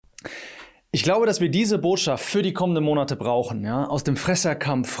Ich glaube, dass wir diese Botschaft für die kommenden Monate brauchen. Ja? Aus dem Fresser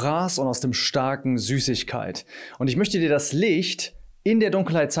kam Fraß und aus dem Starken Süßigkeit. Und ich möchte dir das Licht in der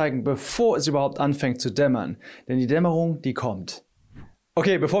Dunkelheit zeigen, bevor es überhaupt anfängt zu dämmern. Denn die Dämmerung, die kommt.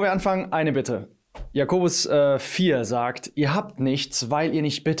 Okay, bevor wir anfangen, eine Bitte. Jakobus 4 sagt, ihr habt nichts, weil ihr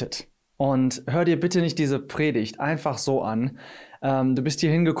nicht bittet. Und hör dir bitte nicht diese Predigt einfach so an. Du bist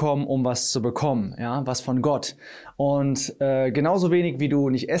hier hingekommen, um was zu bekommen, ja, was von Gott. Und genauso wenig wie du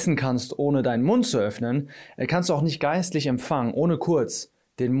nicht essen kannst, ohne deinen Mund zu öffnen, kannst du auch nicht geistlich empfangen, ohne kurz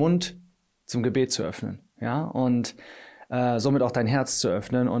den Mund zum Gebet zu öffnen, ja, und somit auch dein Herz zu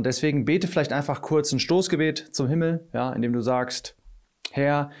öffnen. Und deswegen bete vielleicht einfach kurz ein Stoßgebet zum Himmel, ja, indem du sagst,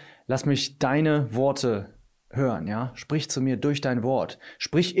 Herr, lass mich deine Worte hören, ja, sprich zu mir durch dein Wort,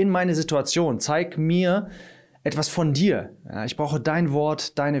 sprich in meine Situation, zeig mir etwas von dir. Ja, ich brauche dein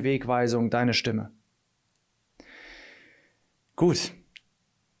Wort, deine Wegweisung, deine Stimme. Gut.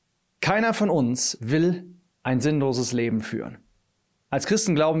 Keiner von uns will ein sinnloses Leben führen. Als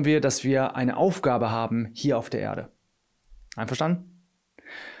Christen glauben wir, dass wir eine Aufgabe haben hier auf der Erde. Einverstanden?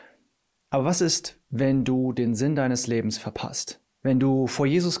 Aber was ist, wenn du den Sinn deines Lebens verpasst? Wenn du vor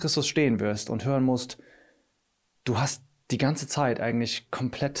Jesus Christus stehen wirst und hören musst, du hast die ganze Zeit eigentlich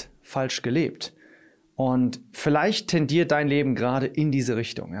komplett falsch gelebt. Und vielleicht tendiert dein Leben gerade in diese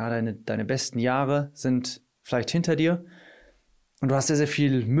Richtung. Ja, deine besten Jahre sind vielleicht hinter dir und du hast sehr, sehr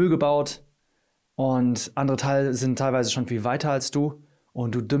viel Müll gebaut und andere Teile sind teilweise schon viel weiter als du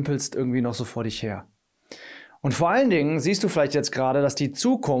und du dümpelst irgendwie noch so vor dich her. Und vor allen Dingen siehst du vielleicht jetzt gerade, dass die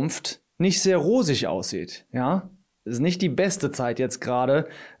Zukunft nicht sehr rosig aussieht. Ja, es ist nicht die beste Zeit jetzt gerade,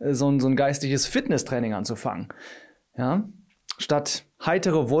 so ein geistliches Fitnesstraining anzufangen. Ja, statt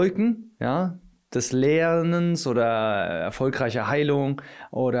heitere Wolken, ja, des Lernens oder erfolgreicher Heilung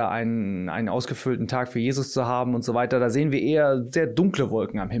oder einen ausgefüllten Tag für Jesus zu haben und so weiter, da sehen wir eher sehr dunkle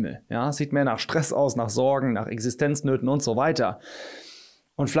Wolken am Himmel. Ja, sieht mehr nach Stress aus, nach Sorgen, nach Existenznöten und so weiter.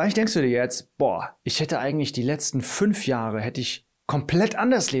 Und vielleicht denkst du dir jetzt, ich hätte eigentlich die letzten 5 Jahre, hätte ich komplett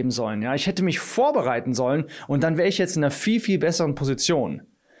anders leben sollen. Ja, ich hätte mich vorbereiten sollen und dann wäre ich jetzt in einer viel, viel besseren Position.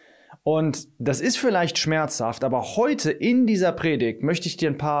 Und das ist vielleicht schmerzhaft, aber heute in dieser Predigt möchte ich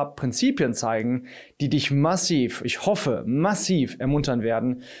dir ein paar Prinzipien zeigen, die dich massiv, ich hoffe, massiv ermuntern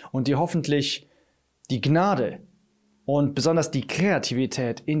werden und dir hoffentlich die Gnade und besonders die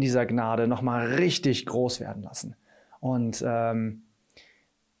Kreativität in dieser Gnade nochmal richtig groß werden lassen. Und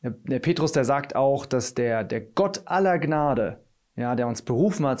der Petrus, der sagt auch, dass der Gott aller Gnade, ja, der uns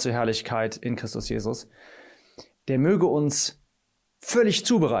berufen hat zur Herrlichkeit in Christus Jesus, der möge uns völlig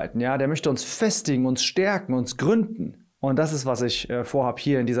zubereiten, ja, der möchte uns festigen, uns stärken, uns gründen. Und das ist, was ich vorhabe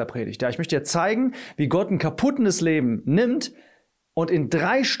hier in dieser Predigt. Ja, ich möchte dir zeigen, wie Gott ein kaputtes Leben nimmt und in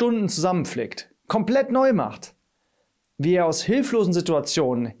 3 Stunden zusammenflickt, komplett neu macht. Wie er aus hilflosen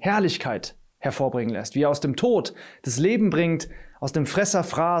Situationen Herrlichkeit hervorbringen lässt, wie er aus dem Tod das Leben bringt, aus dem Fresser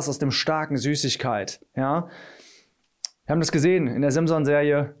Fraß, aus dem Starken Süßigkeit. Ja, wir haben das gesehen in der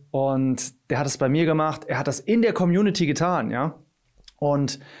Simson-Serie und der hat es bei mir gemacht. Er hat das in der Community getan, ja.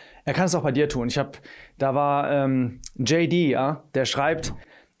 Und er kann es auch bei dir tun. Da war JD, ja, der schreibt,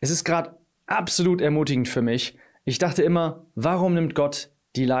 es ist gerade absolut ermutigend für mich. Ich dachte immer, warum nimmt Gott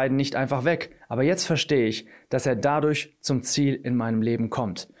die Leiden nicht einfach weg? Aber jetzt verstehe ich, dass er dadurch zum Ziel in meinem Leben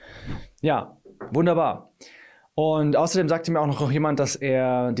kommt. Ja, wunderbar. Und außerdem sagte mir auch noch jemand, dass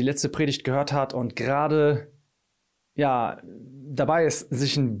er die letzte Predigt gehört hat und gerade dabei ist,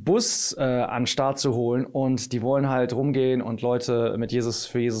 sich einen Bus an den Start zu holen und die wollen halt rumgehen und Leute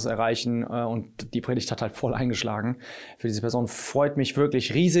für Jesus erreichen und die Predigt hat halt voll eingeschlagen. Für diese Person freut mich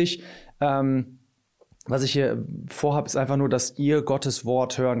wirklich riesig. Was ich hier vorhabe, ist einfach nur, dass ihr Gottes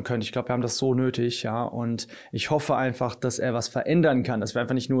Wort hören könnt. Ich glaube, wir haben das so nötig, ja. Und ich hoffe einfach, dass er was verändern kann. Dass wir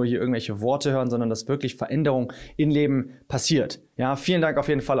einfach nicht nur hier irgendwelche Worte hören, sondern dass wirklich Veränderung im Leben passiert. Ja, vielen Dank auf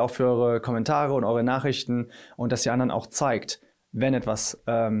jeden Fall auch für eure Kommentare und eure Nachrichten und dass ihr anderen auch zeigt, wenn etwas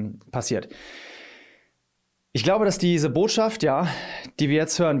passiert. Ich glaube, dass diese Botschaft, ja, die wir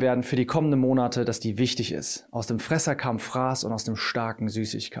jetzt hören werden für die kommenden Monate, dass die wichtig ist. Aus dem Fresser kam Fraß und aus dem Starken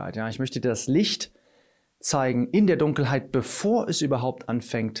Süßigkeit. Ja, ich möchte dir das Licht zeigen in der Dunkelheit, bevor es überhaupt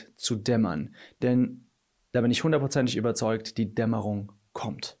anfängt zu dämmern. Denn da bin ich 100%ig überzeugt, die Dämmerung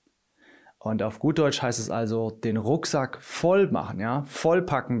kommt. Und auf gut Deutsch heißt es also, den Rucksack voll machen, ja,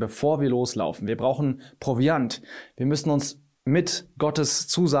 vollpacken, bevor wir loslaufen. Wir brauchen Proviant. Wir müssen uns mit Gottes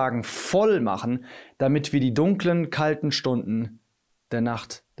Zusagen voll machen, damit wir die dunklen, kalten Stunden der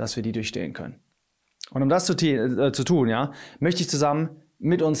Nacht, dass wir die durchstehen können. Und um das zu tun, ja, möchte ich zusammen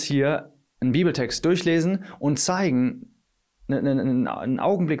mit uns hier einen Bibeltext durchlesen und zeigen, einen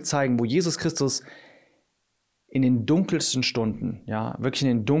Augenblick zeigen, wo Jesus Christus in den dunkelsten Stunden, ja, wirklich in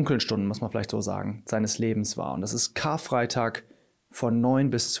den dunklen Stunden, muss man vielleicht so sagen, seines Lebens war. Und das ist Karfreitag von 9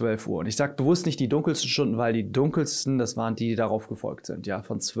 bis 12 Uhr. Und ich sage bewusst nicht die dunkelsten Stunden, weil die dunkelsten, das waren die darauf gefolgt sind, ja,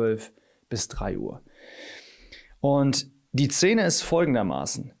 von 12 bis 3 Uhr. Und die Szene ist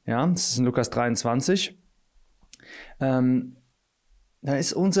folgendermaßen, ja, das ist in Lukas 23. Da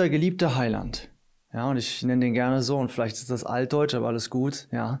ist unser geliebter Heiland, ja, und ich nenne den gerne so, und vielleicht ist das altdeutsch, aber alles gut,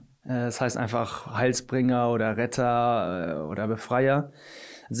 ja. Das heißt einfach Heilsbringer oder Retter oder Befreier.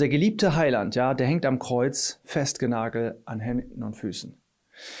 Also der geliebte Heiland, ja, der hängt am Kreuz festgenagelt an Händen und Füßen.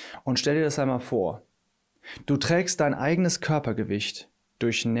 Und stell dir das einmal vor. Du trägst dein eigenes Körpergewicht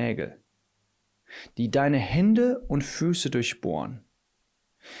durch Nägel, die deine Hände und Füße durchbohren.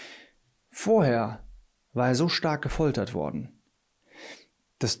 Vorher war er so stark gefoltert worden,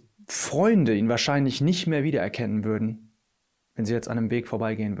 dass Freunde ihn wahrscheinlich nicht mehr wiedererkennen würden, wenn sie jetzt an einem Weg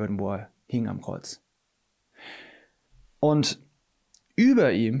vorbeigehen würden, wo er hing am Kreuz. Und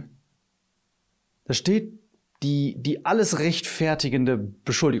über ihm, da steht die alles rechtfertigende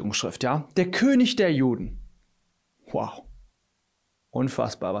Beschuldigungsschrift, ja? Der König der Juden. Wow.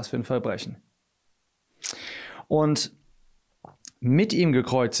 Unfassbar, was für ein Verbrechen. Und mit ihm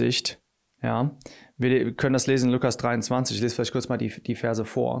gekreuzigt, ja, wir können das lesen in Lukas 23, ich lese vielleicht kurz mal die Verse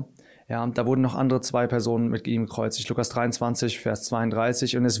vor. Ja, da wurden noch andere 2 Personen mit ihm gekreuzigt. Lukas 23, Vers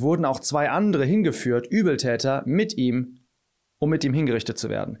 32. Und es wurden auch 2 andere hingeführt, Übeltäter, mit ihm, um mit ihm hingerichtet zu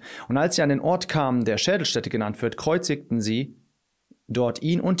werden. Und als sie an den Ort kamen, der Schädelstätte genannt wird, kreuzigten sie dort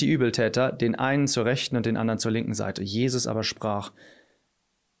ihn und die Übeltäter, den einen zur rechten und den anderen zur linken Seite. Jesus aber sprach,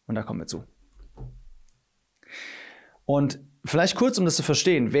 und da kommen wir zu. Und vielleicht kurz, um das zu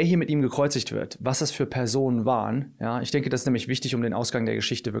verstehen, wer hier mit ihm gekreuzigt wird, was das für Personen waren. Ja, ich denke, das ist nämlich wichtig, um den Ausgang der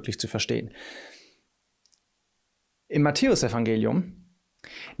Geschichte wirklich zu verstehen. Im Matthäusevangelium,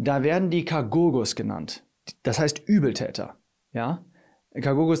 da werden die Kagurgos genannt. Das heißt Übeltäter. Ja?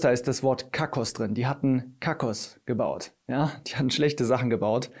 Kagurgos, da ist das Wort Kakos drin. Die hatten Kakos gebaut. Ja? Die hatten schlechte Sachen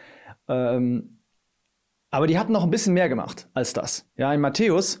gebaut. Aber die hatten noch ein bisschen mehr gemacht als das. Ja, in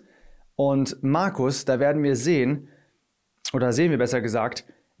Matthäus und Markus, da werden wir sehen, oder sehen wir besser gesagt,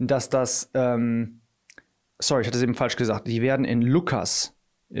 dass das, ich hatte es eben falsch gesagt, die werden in Lukas,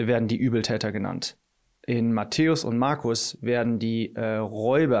 werden die Übeltäter genannt. In Matthäus und Markus werden die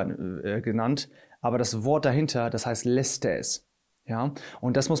Räuber genannt, aber das Wort dahinter, das heißt Lestes. Ja?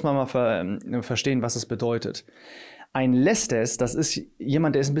 Und das muss man mal verstehen, was es bedeutet. Ein Lestes, das ist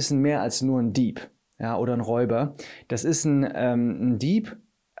jemand, der ist ein bisschen mehr als nur ein Dieb, ja, oder ein Räuber. Das ist ein Dieb,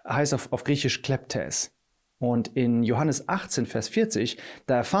 heißt auf Griechisch kleptes. Und in Johannes 18, Vers 40,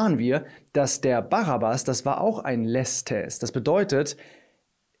 da erfahren wir, dass der Barabbas, das war auch ein Lestes. Das bedeutet,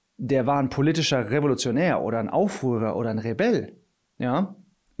 der war ein politischer Revolutionär oder ein Aufrührer oder ein Rebell. Ja?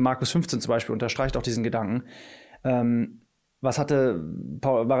 Markus 15 zum Beispiel unterstreicht auch diesen Gedanken. Was hatte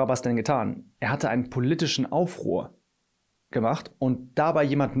Barabbas denn getan? Er hatte einen politischen Aufruhr gemacht und dabei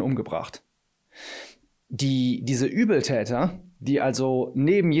jemanden umgebracht. Diese Übeltäter, die also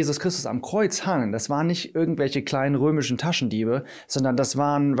neben Jesus Christus am Kreuz hangen, das waren nicht irgendwelche kleinen römischen Taschendiebe, sondern das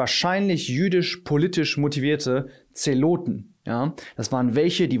waren wahrscheinlich jüdisch-politisch motivierte Zeloten. Ja? Das waren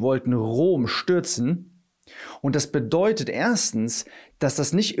welche, die wollten Rom stürzen. Und das bedeutet erstens, dass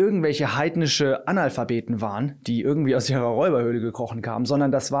das nicht irgendwelche heidnische Analphabeten waren, die irgendwie aus ihrer Räuberhöhle gekrochen kamen,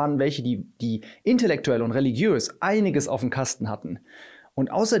 sondern das waren welche, die intellektuell und religiös einiges auf dem Kasten hatten.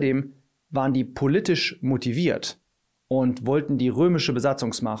 Und außerdem waren die politisch motiviert und wollten die römische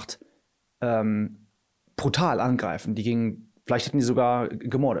Besatzungsmacht brutal angreifen. Vielleicht hätten die sogar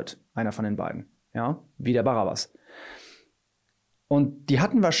gemordet, einer von den beiden, ja, wie der Barabbas. Und die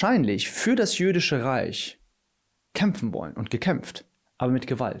hatten wahrscheinlich für das jüdische Reich kämpfen wollen und gekämpft, aber mit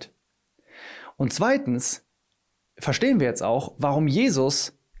Gewalt. Und zweitens verstehen wir jetzt auch, warum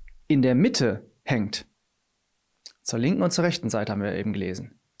Jesus in der Mitte hängt. Zur linken und zur rechten Seite haben wir eben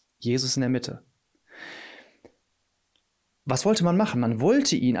gelesen. Jesus in der Mitte. Was wollte man machen? Man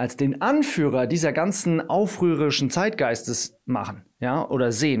wollte ihn als den Anführer dieser ganzen aufrührerischen Zeitgeistes machen, ja,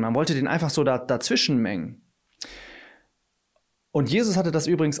 oder sehen. Man wollte den einfach so dazwischen mengen. Und Jesus hatte das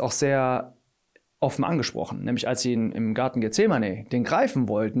übrigens auch sehr offen angesprochen, nämlich als sie ihn im Garten Gethsemane den greifen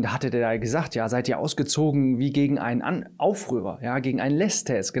wollten, da hatte der gesagt, ja, seid ihr ausgezogen wie gegen einen Aufrührer, ja, gegen einen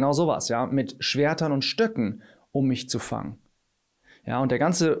Lestes, genau sowas, ja, mit Schwertern und Stöcken, um mich zu fangen. Ja, und der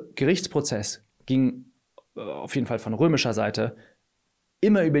ganze Gerichtsprozess ging auf jeden Fall von römischer Seite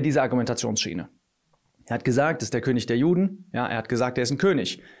immer über diese Argumentationsschiene. Er hat gesagt, das ist der König der Juden. Ja, er hat gesagt, er ist ein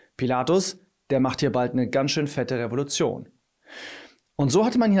König. Pilatus, der macht hier bald eine ganz schön fette Revolution. Und so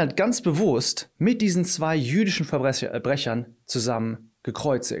hatte man ihn halt ganz bewusst mit diesen 2 jüdischen Verbrechern zusammen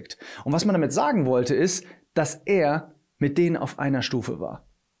gekreuzigt. Und was man damit sagen wollte, ist, dass er mit denen auf einer Stufe war.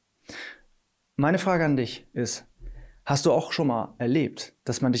 Meine Frage an dich ist, hast du auch schon mal erlebt,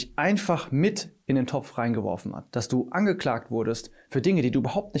 dass man dich einfach mit in den Topf reingeworfen hat, dass du angeklagt wurdest für Dinge, die du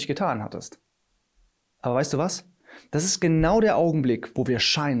überhaupt nicht getan hattest? Aber weißt du was? Das ist genau der Augenblick, wo wir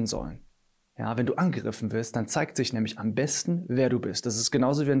scheinen sollen. Ja, wenn du angegriffen wirst, dann zeigt sich nämlich am besten, wer du bist. Das ist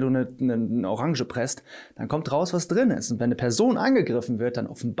genauso, wie wenn du eine Orange presst, dann kommt raus, was drin ist. Und wenn eine Person angegriffen wird, dann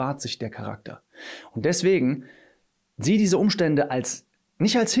offenbart sich der Charakter. Und deswegen sieh diese Umstände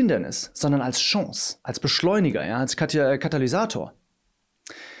nicht als Hindernis, sondern als Chance, als Beschleuniger, ja, als Katalysator.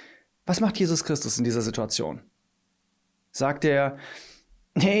 Was macht Jesus Christus in dieser Situation? Sagt er,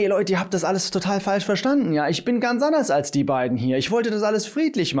 hey Leute, ihr habt das alles total falsch verstanden, ja, ich bin ganz anders als die beiden hier, ich wollte das alles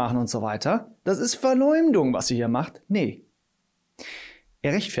friedlich machen und so weiter. Das ist Verleumdung, was ihr hier macht. Nee,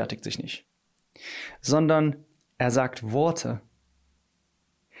 er rechtfertigt sich nicht, sondern er sagt Worte,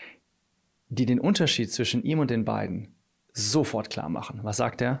 die den Unterschied zwischen ihm und den beiden sofort klar machen. Was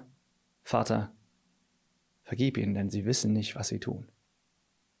sagt er? Vater, vergib ihnen, denn sie wissen nicht, was sie tun.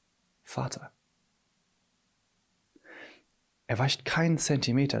 Vater. Er weicht keinen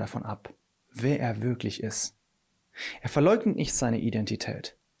Zentimeter davon ab, wer er wirklich ist. Er verleugnet nicht seine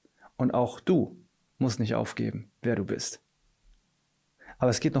Identität. Und auch du musst nicht aufgeben, wer du bist.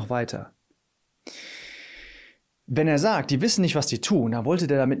 Aber es geht noch weiter. Wenn er sagt, die wissen nicht, was die tun, dann wollte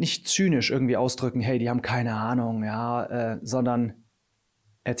der damit nicht zynisch irgendwie ausdrücken, hey, die haben keine Ahnung, ja, sondern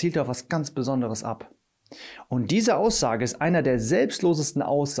er zielt auf was ganz Besonderes ab. Und diese Aussage ist einer der selbstlosesten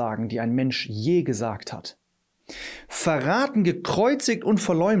Aussagen, die ein Mensch je gesagt hat. Verraten, gekreuzigt und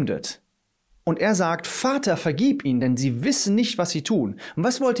verleumdet. Und er sagt, Vater, vergib ihnen, denn sie wissen nicht, was sie tun. Und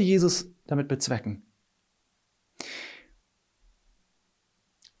was wollte Jesus damit bezwecken?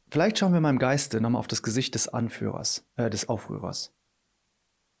 Vielleicht schauen wir mal im Geiste nochmal auf das Gesicht des Aufrührers.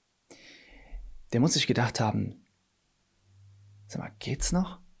 Der muss sich gedacht haben, sag mal, geht's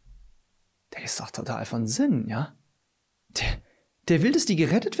noch? Der ist doch total von Sinn, ja? Der will, dass die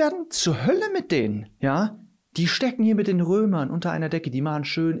gerettet werden? Zur Hölle mit denen, ja? Die stecken hier mit den Römern unter einer Decke, die machen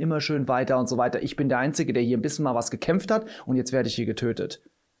immer schön weiter und so weiter. Ich bin der Einzige, der hier ein bisschen mal was gekämpft hat und jetzt werde ich hier getötet.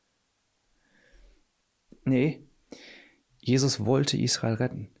 Nee, Jesus wollte Israel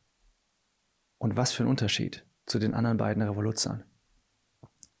retten. Und was für ein Unterschied zu den anderen beiden Revoluzern.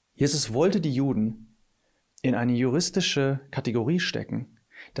 Jesus wollte die Juden in eine juristische Kategorie stecken,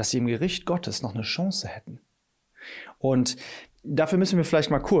 dass sie im Gericht Gottes noch eine Chance hätten. Und dafür müssen wir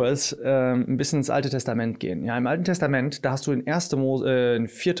vielleicht mal kurz ein bisschen ins Alte Testament gehen. Ja, im Alten Testament, da hast du in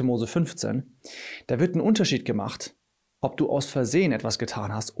 4. Mose 15, da wird ein Unterschied gemacht, ob du aus Versehen etwas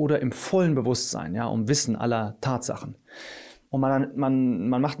getan hast oder im vollen Bewusstsein, ja, um Wissen aller Tatsachen. Und man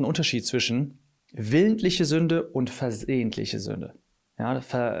macht einen Unterschied zwischen willentliche Sünde und versehentliche Sünde. Ja,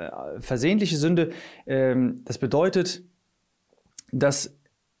 versehentliche Sünde, das bedeutet, dass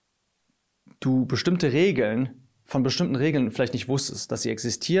du von bestimmten Regeln vielleicht nicht wusstest, dass sie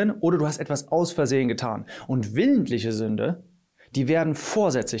existieren, oder du hast etwas aus Versehen getan. Und willentliche Sünde, die werden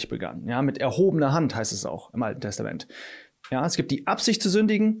vorsätzlich begangen. Ja, mit erhobener Hand heißt es auch im Alten Testament. Ja, es gibt die Absicht zu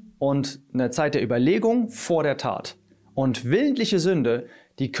sündigen und eine Zeit der Überlegung vor der Tat. Und willentliche Sünde,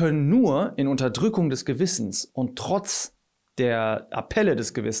 die können nur in Unterdrückung des Gewissens und trotz der Appelle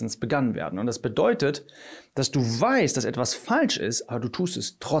des Gewissens begangen werden. Und das bedeutet, dass du weißt, dass etwas falsch ist, aber du tust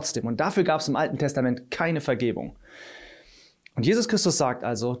es trotzdem. Und dafür gab es im Alten Testament keine Vergebung. Und Jesus Christus sagt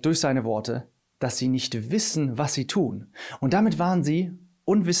also durch seine Worte, dass sie nicht wissen, was sie tun. Und damit waren sie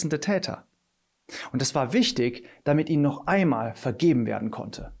unwissende Täter. Und das war wichtig, damit ihnen noch einmal vergeben werden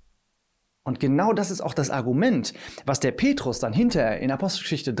konnte. Und genau das ist auch das Argument, was der Petrus dann hinterher in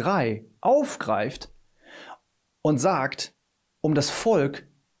Apostelgeschichte 3 aufgreift und sagt, um das Volk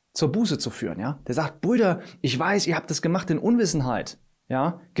zur Buße zu führen. Ja? Der sagt, Brüder, ich weiß, ihr habt das gemacht in Unwissenheit,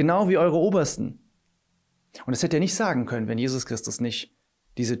 ja? Genau wie eure Obersten. Und das hätte er nicht sagen können, wenn Jesus Christus nicht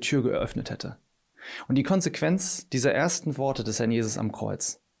diese Tür geöffnet hätte. Und die Konsequenz dieser ersten Worte des Herrn Jesus am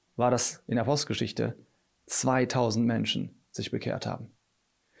Kreuz war, dass in der Apostelgeschichte 2000 Menschen sich bekehrt haben.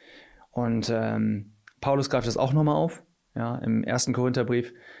 Und Paulus greift das auch nochmal auf, ja, im 1.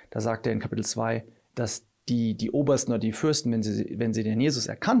 Korintherbrief. Da sagt er in Kapitel 2, dass die Obersten oder die Fürsten, wenn sie den Jesus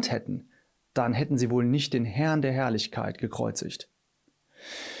erkannt hätten, dann hätten sie wohl nicht den Herrn der Herrlichkeit gekreuzigt.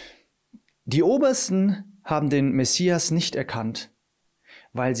 Die Obersten haben den Messias nicht erkannt,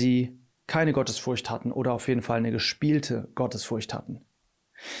 weil sie keine Gottesfurcht hatten oder auf jeden Fall eine gespielte Gottesfurcht hatten.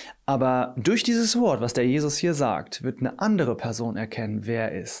 Aber durch dieses Wort, was der Jesus hier sagt, wird eine andere Person erkennen,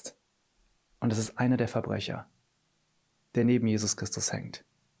 wer er ist. Und das ist einer der Verbrecher, der neben Jesus Christus hängt.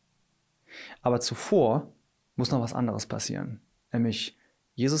 Aber zuvor muss noch was anderes passieren, nämlich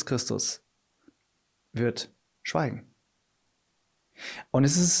Jesus Christus wird schweigen. Und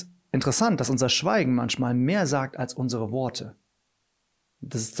es ist interessant, dass unser Schweigen manchmal mehr sagt als unsere Worte.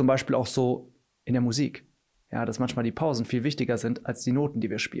 Das ist zum Beispiel auch so in der Musik. Ja, dass manchmal die Pausen viel wichtiger sind als die Noten, die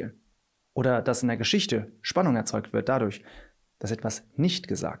wir spielen. Oder dass in der Geschichte Spannung erzeugt wird dadurch, dass etwas nicht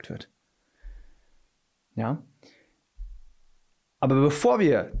gesagt wird. Ja? Aber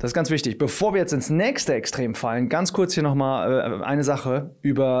das ist ganz wichtig, bevor wir jetzt ins nächste Extrem fallen, ganz kurz hier nochmal eine Sache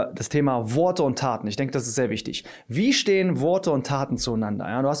über das Thema Worte und Taten. Ich denke, das ist sehr wichtig. Wie stehen Worte und Taten zueinander?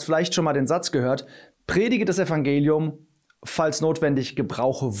 Ja, du hast vielleicht schon mal den Satz gehört, predige das Evangelium, falls notwendig,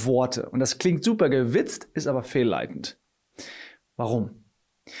 gebrauche Worte. Und das klingt super gewitzt, ist aber fehlleitend. Warum?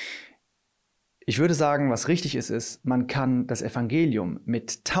 Ich würde sagen, was richtig ist, man kann das Evangelium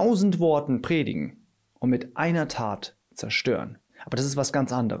mit 1000 Worten predigen und mit einer Tat zerstören. Aber das ist was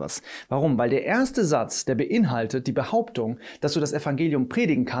ganz anderes. Warum? Weil der erste Satz, der beinhaltet die Behauptung, dass du das Evangelium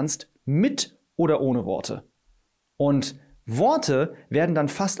predigen kannst mit oder ohne Worte. Und Worte werden dann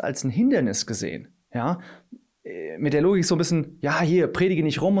fast als ein Hindernis gesehen. Ja? Mit der Logik so ein bisschen, ja, hier, predige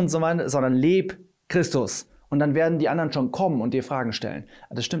nicht rum und so weiter, sondern leb Christus. Und dann werden die anderen schon kommen und dir Fragen stellen.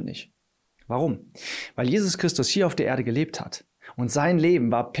 Aber das stimmt nicht. Warum? Weil Jesus Christus hier auf der Erde gelebt hat. Und sein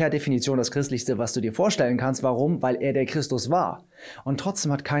Leben war per Definition das Christlichste, was du dir vorstellen kannst. Warum? Weil er der Christus war. Und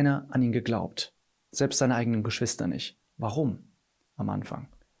trotzdem hat keiner an ihn geglaubt. Selbst seine eigenen Geschwister nicht. Warum? Am Anfang.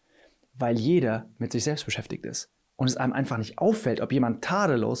 Weil jeder mit sich selbst beschäftigt ist. Und es einem einfach nicht auffällt, ob jemand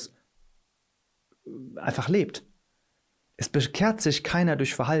tadellos einfach lebt. Es bekehrt sich keiner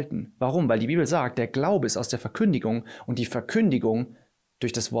durch Verhalten. Warum? Weil die Bibel sagt, der Glaube ist aus der Verkündigung und die Verkündigung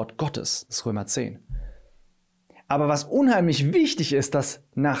durch das Wort Gottes. Das ist Römer 10. Aber was unheimlich wichtig ist, dass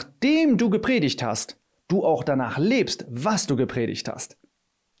nachdem du gepredigt hast, du auch danach lebst, was du gepredigt hast.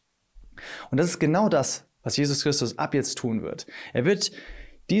 Und das ist genau das, was Jesus Christus ab jetzt tun wird. Er wird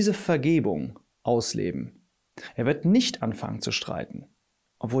diese Vergebung ausleben. Er wird nicht anfangen zu streiten,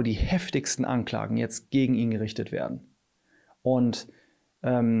 obwohl die heftigsten Anklagen jetzt gegen ihn gerichtet werden. Und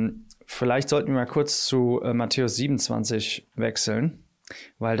vielleicht sollten wir mal kurz zu Matthäus 27 wechseln,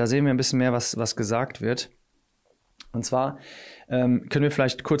 weil da sehen wir ein bisschen mehr, was gesagt wird. Und zwar können wir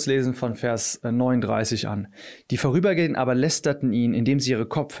vielleicht kurz lesen von Vers 39 an. Die Vorübergehenden aber lästerten ihn, indem sie ihre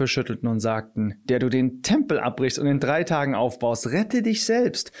Köpfe schüttelten und sagten, der du den Tempel abbrichst und in 3 Tagen aufbaust, rette dich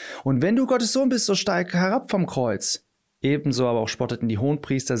selbst. Und wenn du Gottes Sohn bist, so steig herab vom Kreuz. Ebenso aber auch spotteten die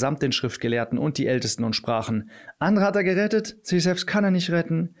Hohenpriester samt den Schriftgelehrten und die Ältesten und sprachen, andere hat er gerettet, sich selbst kann er nicht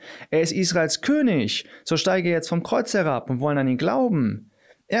retten. Er ist Israels König, so steige er jetzt vom Kreuz herab und wollen an ihn glauben.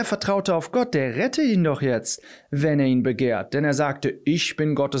 Er vertraute auf Gott, der rette ihn doch jetzt, wenn er ihn begehrt, denn er sagte, ich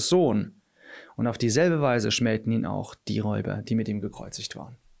bin Gottes Sohn. Und auf dieselbe Weise schmähten ihn auch die Räuber, die mit ihm gekreuzigt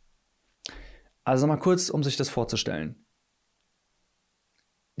waren. Also mal kurz, um sich das vorzustellen.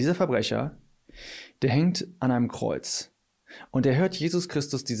 Dieser Verbrecher, der hängt an einem Kreuz und er hört Jesus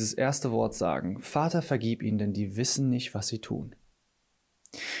Christus dieses erste Wort sagen, Vater, vergib ihnen, denn die wissen nicht, was sie tun.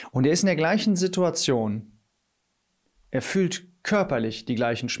 Und er ist in der gleichen Situation, er fühlt körperlich die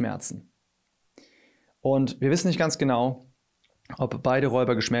gleichen Schmerzen. Und wir wissen nicht ganz genau, ob beide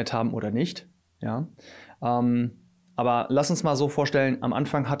Räuber geschmäht haben oder nicht. Ja? Aber lass uns mal so vorstellen, am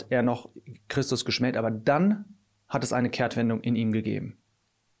Anfang hat er noch Christus geschmäht, aber dann hat es eine Kehrtwendung in ihm gegeben.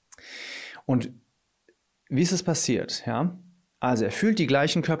 Und wie ist es passiert? Ja? Also er fühlt die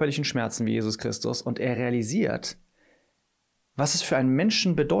gleichen körperlichen Schmerzen wie Jesus Christus und er realisiert, was es für einen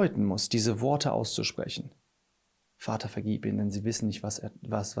Menschen bedeuten muss, diese Worte auszusprechen. Vater, vergib ihnen, denn sie wissen nicht, was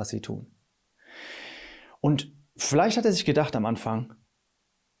sie tun. Und vielleicht hat er sich gedacht am Anfang,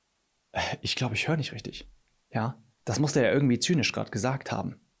 ich glaube, ich höre nicht richtig. Ja, das muss er ja irgendwie zynisch gerade gesagt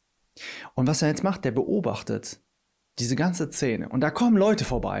haben. Und was er jetzt macht, der beobachtet diese ganze Szene. Und da kommen Leute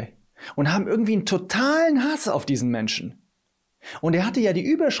vorbei und haben irgendwie einen totalen Hass auf diesen Menschen. Und er hatte ja die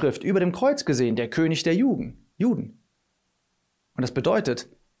Überschrift über dem Kreuz gesehen, der König der Juden. Und das bedeutet,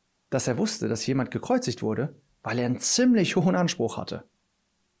 dass er wusste, dass jemand gekreuzigt wurde, weil er einen ziemlich hohen Anspruch hatte.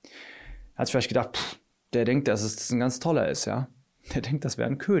 Er hat sich vielleicht gedacht, der denkt, dass es ein ganz toller ist, ja. Der denkt, das wäre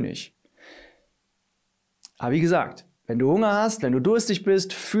ein König. Aber wie gesagt, wenn du Hunger hast, wenn du durstig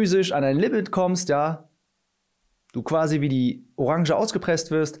bist, physisch an dein Limit kommst, ja, du quasi wie die Orange ausgepresst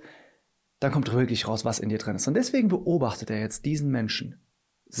wirst, dann kommt wirklich raus, was in dir drin ist. Und deswegen beobachtet er jetzt diesen Menschen,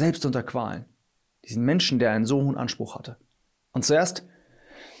 selbst unter Qualen. Diesen Menschen, der einen so hohen Anspruch hatte. Und zuerst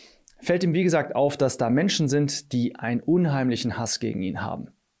fällt ihm, wie gesagt, auf, dass da Menschen sind, die einen unheimlichen Hass gegen ihn haben.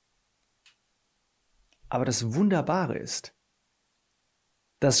 Aber das Wunderbare ist,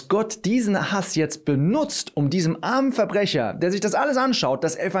 dass Gott diesen Hass jetzt benutzt, um diesem armen Verbrecher, der sich das alles anschaut,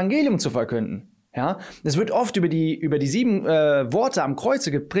 das Evangelium zu verkünden. Ja? Es wird oft über die 7 Worte am Kreuze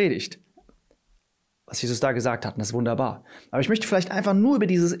gepredigt. was Jesus da gesagt hat, und das ist wunderbar. Aber ich möchte vielleicht einfach nur über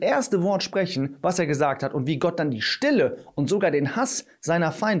dieses erste Wort sprechen, was er gesagt hat und wie Gott dann die Stille und sogar den Hass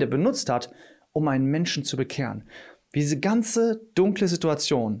seiner Feinde benutzt hat, um einen Menschen zu bekehren. Wie diese ganze dunkle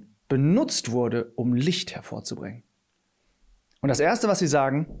Situation benutzt wurde, um Licht hervorzubringen. Und das Erste, was sie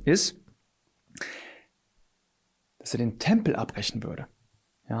sagen, ist, dass er den Tempel abbrechen würde.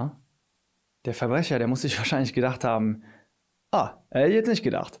 Ja? Der Verbrecher, der muss sich wahrscheinlich gedacht haben, hätte ich jetzt nicht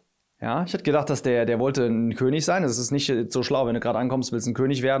gedacht. Ja, ich hätte gedacht, dass der wollte ein König sein. Das ist nicht so schlau, wenn du gerade ankommst, willst ein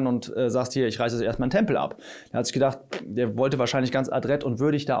König werden und sagst hier, ich reiße jetzt erstmal einen Tempel ab. Der hat sich gedacht, der wollte wahrscheinlich ganz adrett und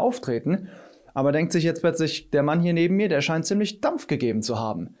würdig da auftreten, aber denkt sich jetzt plötzlich, der Mann hier neben mir, der scheint ziemlich Dampf gegeben zu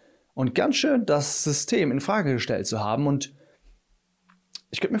haben und ganz schön das System in Frage gestellt zu haben. Und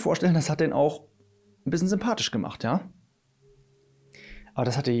ich könnte mir vorstellen, das hat den auch ein bisschen sympathisch gemacht, ja. Aber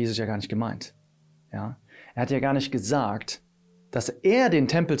das hatte Jesus ja gar nicht gemeint. Ja? Er hat ja gar nicht gesagt, dass er den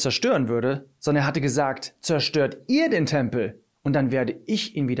Tempel zerstören würde, sondern er hatte gesagt, zerstört ihr den Tempel und dann werde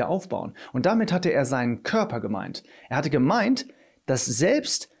ich ihn wieder aufbauen. Und damit hatte er seinen Körper gemeint. Er hatte gemeint, dass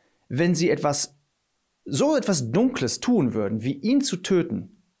selbst wenn sie etwas Dunkles tun würden, wie ihn zu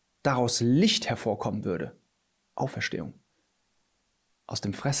töten, daraus Licht hervorkommen würde. Auferstehung. Aus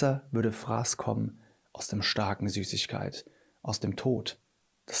dem Fresser würde Fraß kommen, aus dem Starken Süßigkeit, aus dem Tod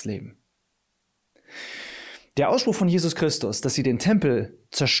das Leben. Der Ausspruch von Jesus Christus, dass sie den Tempel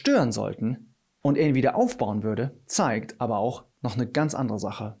zerstören sollten und er ihn wieder aufbauen würde, zeigt aber auch noch eine ganz andere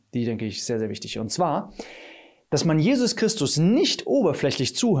Sache, die, denke ich, sehr, sehr wichtig ist. Und zwar, dass man Jesus Christus nicht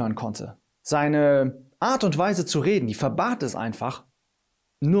oberflächlich zuhören konnte. Seine Art und Weise zu reden, die verbat es einfach,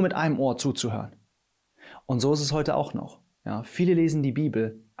 nur mit einem Ohr zuzuhören. Und so ist es heute auch noch. Ja, viele lesen die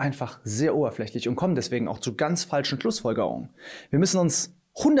Bibel einfach sehr oberflächlich und kommen deswegen auch zu ganz falschen Schlussfolgerungen. Wir müssen uns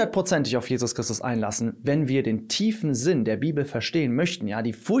 100%ig auf Jesus Christus einlassen, wenn wir den tiefen Sinn der Bibel verstehen möchten. Ja,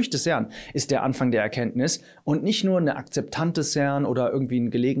 die Furcht des Herrn ist der Anfang der Erkenntnis und nicht nur eine Akzeptanz des Herrn oder irgendwie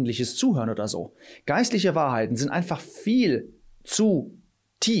ein gelegentliches Zuhören oder so. Geistliche Wahrheiten sind einfach viel zu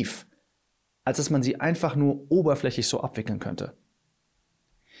tief, als dass man sie einfach nur oberflächlich so abwickeln könnte.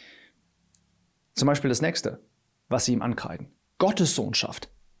 Zum Beispiel das nächste, was sie ihm ankreiden. Gottessohnschaft.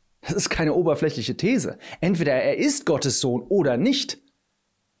 Das ist keine oberflächliche These. Entweder er ist Gottes Sohn oder nicht.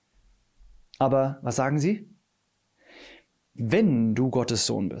 Aber was sagen sie? Wenn du Gottes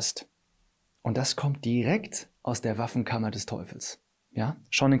Sohn bist. Und das kommt direkt aus der Waffenkammer des Teufels. Ja?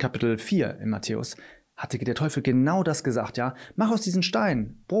 Schon in Kapitel 4 in Matthäus hatte der Teufel genau das gesagt. Ja? Mach aus diesen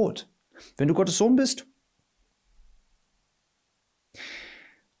Steinen Brot. Wenn du Gottes Sohn bist.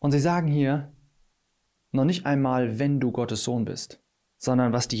 Und sie sagen hier noch nicht einmal, wenn du Gottes Sohn bist.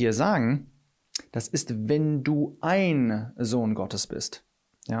 Sondern was die hier sagen, das ist, wenn du ein Sohn Gottes bist.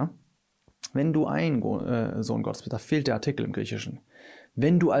 Ja? Wenn du ein Sohn Gottes bist, da fehlt der Artikel im Griechischen.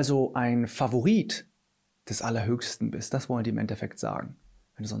 Wenn du also ein Favorit des Allerhöchsten bist, das wollen die im Endeffekt sagen.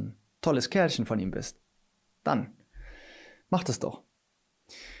 Wenn du so ein tolles Kerlchen von ihm bist, dann mach das doch.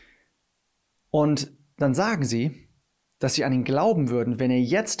 Und dann sagen sie, dass sie an ihn glauben würden, wenn er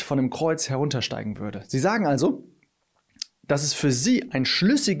jetzt von dem Kreuz heruntersteigen würde. Sie sagen also, dass es für sie ein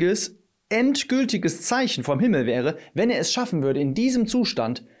schlüssiges, endgültiges Zeichen vom Himmel wäre, wenn er es schaffen würde, in diesem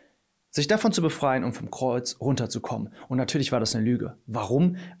Zustand sich davon zu befreien und vom Kreuz runterzukommen. Und natürlich war das eine Lüge.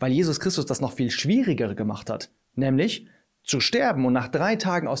 Warum? Weil Jesus Christus das noch viel schwieriger gemacht hat. Nämlich zu sterben und nach 3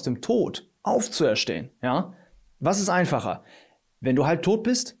 Tagen aus dem Tod aufzuerstehen. Ja? Was ist einfacher? Wenn du halb tot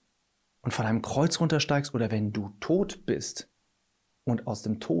bist und von einem Kreuz runtersteigst oder wenn du tot bist und aus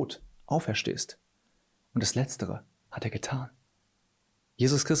dem Tod auferstehst? Und das Letztere hat er getan.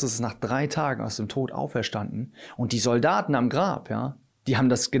 Jesus Christus ist nach 3 Tagen aus dem Tod auferstanden und die Soldaten am Grab, ja, die haben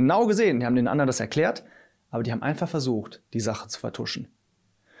das genau gesehen, die haben den anderen das erklärt, aber die haben einfach versucht, die Sache zu vertuschen.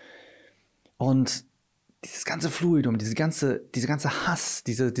 Und dieses ganze Fluidum, diese ganze Hass,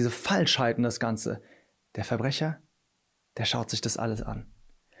 diese Falschheit und das Ganze, der Verbrecher, der schaut sich das alles an.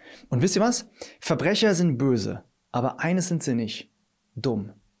 Und wisst ihr was? Verbrecher sind böse, aber eines sind sie nicht: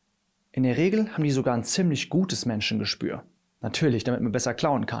 dumm. In der Regel haben die sogar ein ziemlich gutes Menschengespür. Natürlich, damit man besser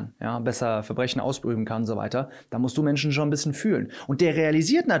klauen kann, ja, besser Verbrechen ausüben kann und so weiter. Da musst du Menschen schon ein bisschen fühlen. Und der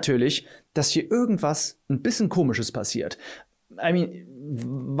realisiert natürlich, dass hier irgendwas ein bisschen Komisches passiert.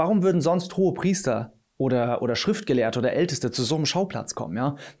 Warum würden sonst hohe Priester oder Schriftgelehrte oder Älteste zu so einem Schauplatz kommen?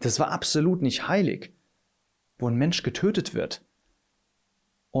 Ja? Das war absolut nicht heilig, wo ein Mensch getötet wird.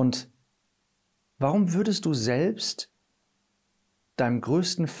 Und warum würdest du selbst deinem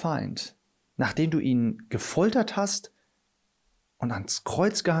größten Feind, nachdem du ihn gefoltert hast und ans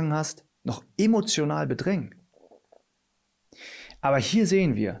Kreuz gehangen hast, noch emotional bedrängen? Aber hier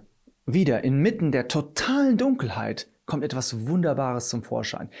sehen wir, wieder inmitten der totalen Dunkelheit kommt etwas Wunderbares zum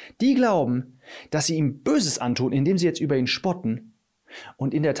Vorschein. Die glauben, dass sie ihm Böses antun, indem sie jetzt über ihn spotten.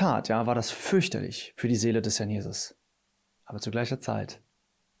 Und in der Tat, ja, war das fürchterlich für die Seele des Herrn Jesus. Aber zu gleicher Zeit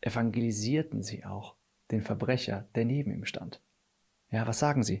evangelisierten sie auch den Verbrecher, der neben ihm stand. Ja, was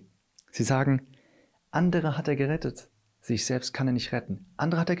sagen sie? Sie sagen, andere hat er gerettet, sich selbst kann er nicht retten.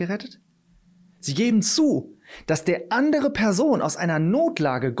 Andere hat er gerettet? Sie geben zu, dass der andere Person aus einer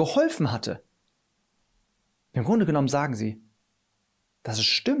Notlage geholfen hatte. Im Grunde genommen sagen sie, dass es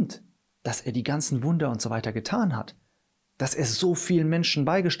stimmt, dass er die ganzen Wunder und so weiter getan hat, dass er so vielen Menschen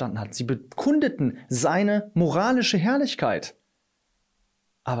beigestanden hat. Sie bekundeten seine moralische Herrlichkeit.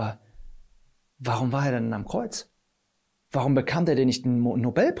 Aber warum war er denn am Kreuz? Warum bekam er denn nicht den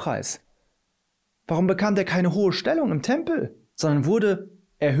Nobelpreis? Warum bekam er keine hohe Stellung im Tempel, sondern wurde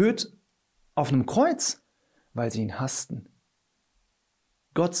erhöht auf einem Kreuz? Weil sie ihn hassten.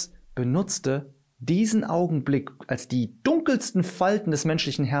 Gott benutzte diesen Augenblick, als die dunkelsten Falten des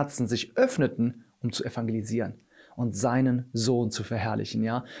menschlichen Herzens sich öffneten, um zu evangelisieren und seinen Sohn zu verherrlichen.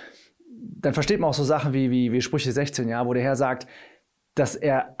 Ja? Dann versteht man auch so Sachen wie Sprüche 16, ja, wo der Herr sagt, dass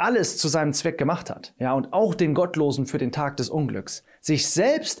er alles zu seinem Zweck gemacht hat, ja, und auch den Gottlosen für den Tag des Unglücks. Sich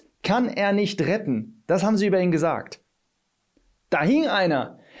selbst kann er nicht retten. Das haben sie über ihn gesagt. Da hing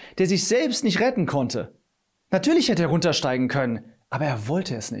einer, der sich selbst nicht retten konnte. Natürlich hätte er runtersteigen können, aber er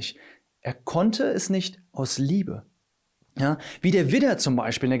wollte es nicht. Er konnte es nicht aus Liebe. Ja, wie der Widder zum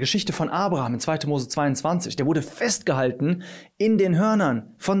Beispiel in der Geschichte von Abraham in 2. Mose 22. Der wurde festgehalten in den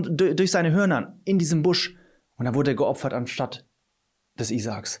Hörnern, durch seine Hörnern in diesem Busch. Und da wurde er geopfert anstatt des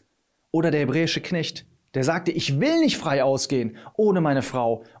Isaaks. Oder der hebräische Knecht, der sagte, ich will nicht frei ausgehen ohne meine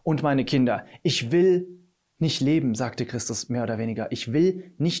Frau und meine Kinder. Ich will nicht leben, sagte Christus mehr oder weniger. Ich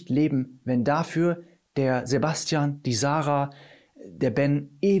will nicht leben, wenn dafür der Sebastian, die Sarah, der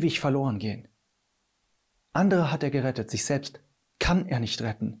Ben ewig verloren gehen. Andere hat er gerettet, sich selbst kann er nicht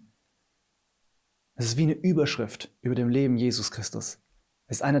retten. Es ist wie eine Überschrift über dem Leben Jesus Christus.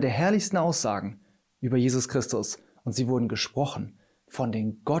 Es ist eine der herrlichsten Aussagen über Jesus Christus und sie wurden gesprochen von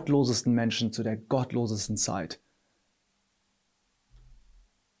den gottlosesten Menschen zu der gottlosesten Zeit.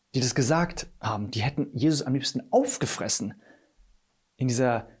 Die das gesagt haben, die hätten Jesus am liebsten aufgefressen in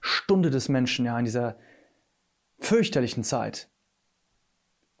dieser Stunde des Menschen, ja, in dieser fürchterlichen Zeit.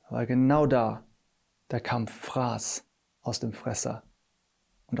 Aber genau da kam Fraß aus dem Fresser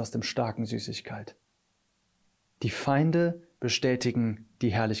und aus dem starken Süßigkeit. Die Feinde bestätigen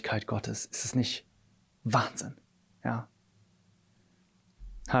die Herrlichkeit Gottes. Ist es nicht Wahnsinn? Ja.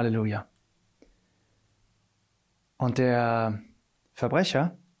 Halleluja. Und der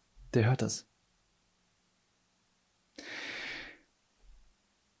Verbrecher, der hört es.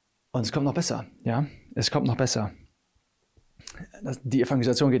 Und es kommt noch besser, ja. Es kommt noch besser. Die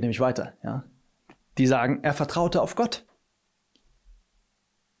Evangelisation geht nämlich weiter, ja. Die sagen, er vertraute auf Gott.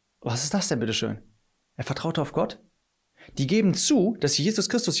 Was ist das denn, bitteschön? Er vertraute auf Gott? Die geben zu, dass Jesus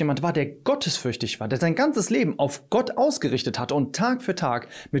Christus jemand war, der gottesfürchtig war, der sein ganzes Leben auf Gott ausgerichtet hatte und Tag für Tag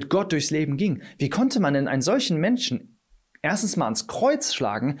mit Gott durchs Leben ging. Wie konnte man denn einen solchen Menschen erstens mal ans Kreuz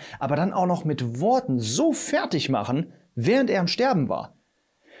schlagen, aber dann auch noch mit Worten so fertig machen, während er am Sterben war?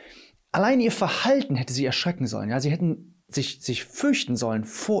 Allein ihr Verhalten hätte sie erschrecken sollen. Ja, sie hätten sich fürchten sollen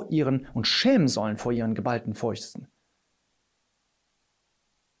vor ihren und schämen sollen vor ihren geballten Fäusten.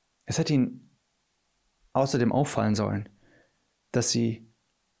 Es hätte ihnen außerdem auffallen sollen, dass sie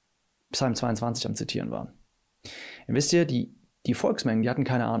Psalm 22 am Zitieren waren. Und wisst ihr, die Volksmengen, die hatten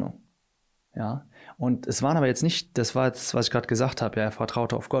keine Ahnung. Ja? Und es waren aber jetzt nicht, das war jetzt, was ich gerade gesagt habe, ja, er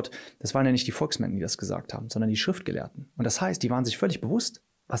vertraute auf Gott, das waren ja nicht die Volksmengen, die das gesagt haben, sondern die Schriftgelehrten. Und das heißt, die waren sich völlig bewusst,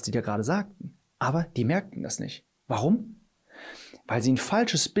 was die da gerade sagten. Aber die merkten das nicht. Warum? Weil sie ein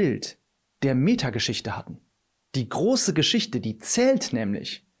falsches Bild der Metageschichte hatten. Die große Geschichte, die zählt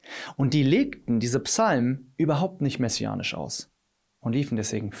nämlich. Und die legten diese Psalmen überhaupt nicht messianisch aus und liefen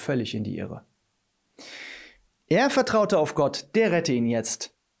deswegen völlig in die Irre. Er vertraute auf Gott, der rette ihn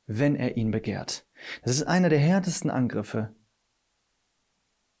jetzt, wenn er ihn begehrt. Das ist einer der härtesten Angriffe,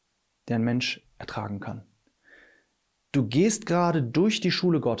 der ein Mensch ertragen kann. Du gehst gerade durch die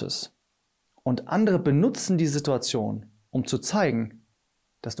Schule Gottes und andere benutzen die Situation, um zu zeigen,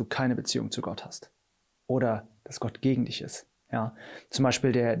 dass du keine Beziehung zu Gott hast oder dass Gott gegen dich ist. Ja, zum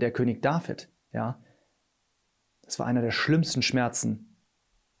Beispiel der König David, ja, das war einer der schlimmsten Schmerzen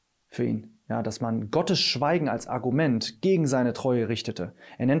für ihn, ja, dass man Gottes Schweigen als Argument gegen seine Treue richtete.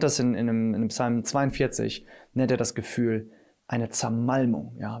 Er nennt das in Psalm 42, nennt er das Gefühl eine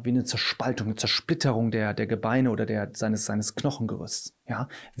Zermalmung, ja, wie eine Zerspaltung, eine Zersplitterung der Gebeine oder seines Knochengerüsts. Ja.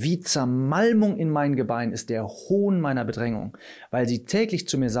 Wie Zermalmung in meinen Gebeinen ist der Hohn meiner Bedrängung, weil sie täglich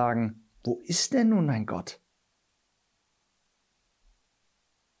zu mir sagen, wo ist denn nun mein Gott?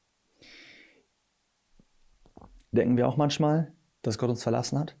 Denken wir auch manchmal, dass Gott uns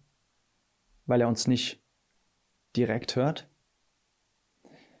verlassen hat, weil er uns nicht direkt hört?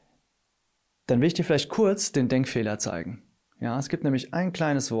 Dann will ich dir vielleicht kurz den Denkfehler zeigen. Ja, es gibt nämlich ein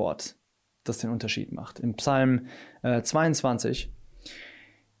kleines Wort, das den Unterschied macht. Im Psalm 22,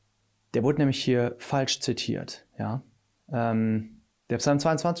 der wurde nämlich hier falsch zitiert. Ja? Der Psalm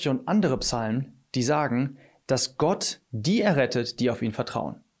 22 und andere Psalmen, die sagen, dass Gott die errettet, die auf ihn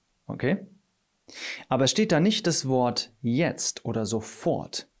vertrauen. Okay? Aber es steht da nicht das Wort jetzt oder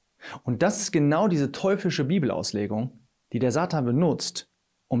sofort. Und das ist genau diese teuflische Bibelauslegung, die der Satan benutzt,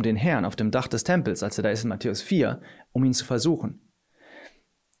 um den Herrn auf dem Dach des Tempels, als er da ist in Matthäus 4, um ihn zu versuchen.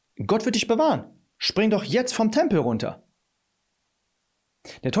 Gott wird dich bewahren. Spring doch jetzt vom Tempel runter.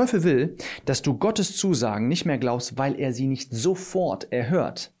 Der Teufel will, dass du Gottes Zusagen nicht mehr glaubst, weil er sie nicht sofort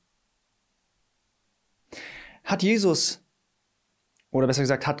erhört. Hat Jesus, oder besser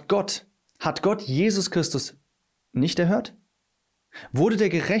gesagt, hat Gott Jesus Christus nicht erhört? Wurde der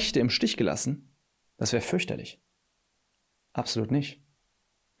Gerechte im Stich gelassen? Das wäre fürchterlich. Absolut nicht.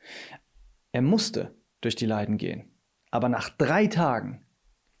 Er musste durch die Leiden gehen. Aber nach 3 Tagen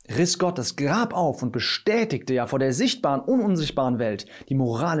riss Gott das Grab auf und bestätigte ja vor der sichtbaren und unsichtbaren Welt die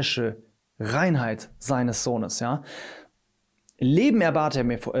moralische Reinheit seines Sohnes. Ja? Leben erbat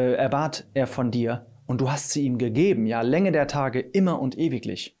er von dir und du hast sie ihm gegeben. Ja, Länge der Tage immer und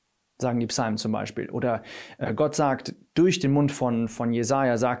ewiglich, sagen die Psalmen zum Beispiel. Oder Gott sagt, durch den Mund von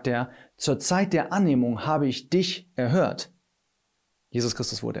Jesaja sagt er, zur Zeit der Annehmung habe ich dich erhört. Jesus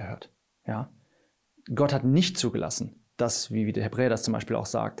Christus wurde erhört. Ja? Gott hat nicht zugelassen, dass, wie der Hebräer das zum Beispiel auch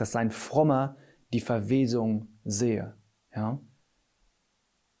sagt, dass sein Frommer die Verwesung sehe. Ja?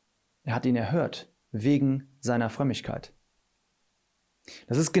 Er hat ihn erhört, wegen seiner Frömmigkeit.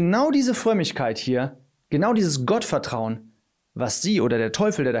 Das ist genau diese Frömmigkeit hier, genau dieses Gottvertrauen, was sie oder der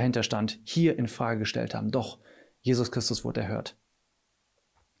Teufel, der dahinter stand, hier in Frage gestellt haben. Doch, Jesus Christus wurde erhört.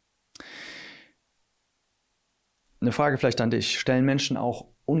 Eine Frage vielleicht an dich. Stellen Menschen auch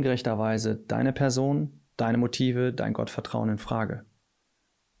ungerechterweise deine Person, deine Motive, dein Gottvertrauen in Frage?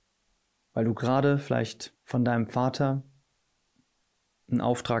 Weil du gerade vielleicht von deinem Vater einen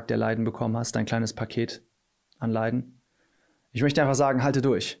Auftrag der Leiden bekommen hast, ein kleines Paket an Leiden? Ich möchte einfach sagen, halte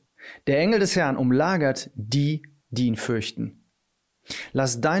durch. Der Engel des Herrn umlagert die, die ihn fürchten.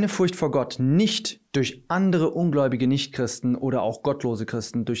 Lass deine Furcht vor Gott nicht durch andere ungläubige Nichtchristen oder auch gottlose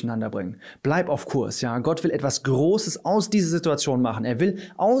Christen durcheinander bringen. Bleib auf Kurs, ja. Gott will etwas Großes aus dieser Situation machen. Er will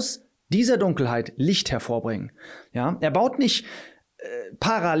aus dieser Dunkelheit Licht hervorbringen. Ja. Er baut nicht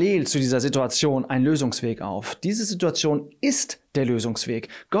parallel zu dieser Situation einen Lösungsweg auf. Diese Situation ist der Lösungsweg.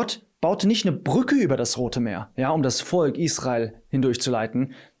 Gott baute nicht eine Brücke über das Rote Meer, ja, um das Volk Israel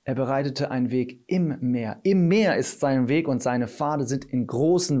hindurchzuleiten. Er bereitete einen Weg im Meer. Im Meer ist sein Weg und seine Pfade sind in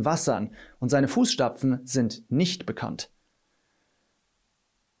großen Wassern und seine Fußstapfen sind nicht bekannt.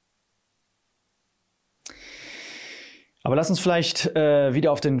 Aber lass uns vielleicht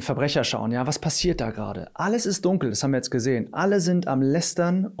wieder auf den Verbrecher schauen. Ja, was passiert da gerade? Alles ist dunkel, das haben wir jetzt gesehen. Alle sind am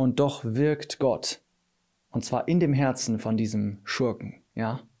Lästern und doch wirkt Gott. Und zwar in dem Herzen von diesem Schurken.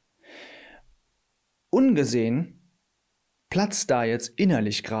 Ja? Ungesehen platzt da jetzt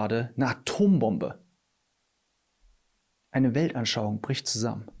innerlich gerade eine Atombombe. Eine Weltanschauung bricht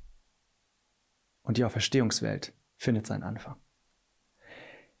zusammen. Und die Auferstehungswelt findet seinen Anfang.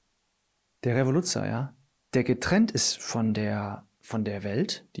 Der Revoluzer, ja, der getrennt ist von der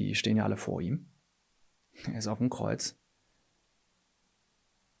Welt, die stehen ja alle vor ihm. Er ist auf dem Kreuz.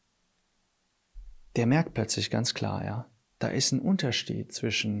 Der merkt plötzlich ganz klar, ja, da ist ein Unterschied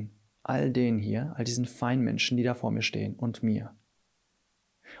zwischen all denen hier, all diesen Feinmenschen, die da vor mir stehen, und mir.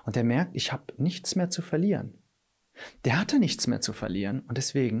 Und er merkt, ich habe nichts mehr zu verlieren. Der hatte nichts mehr zu verlieren und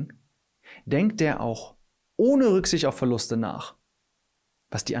deswegen denkt er auch ohne Rücksicht auf Verluste nach.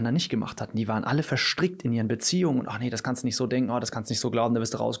 Was die anderen nicht gemacht hatten. Die waren alle verstrickt in ihren Beziehungen und ach nee, das kannst du nicht so denken, oh, das kannst du nicht so glauben, da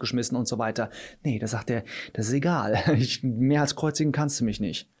wirst du rausgeschmissen und so weiter. Nee, da sagt er, das ist egal. Mehr als kreuzigen kannst du mich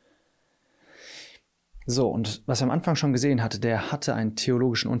nicht. So, und was er am Anfang schon gesehen hatte, der hatte einen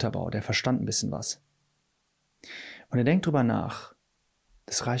theologischen Unterbau, der verstand ein bisschen was. Und er denkt drüber nach,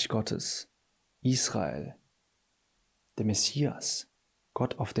 das Reich Gottes, Israel, der Messias,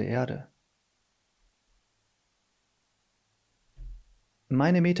 Gott auf der Erde.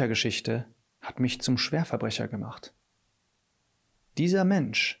 Meine Metageschichte hat mich zum Schwerverbrecher gemacht. Dieser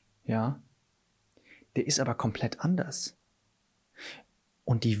Mensch, ja, der ist aber komplett anders.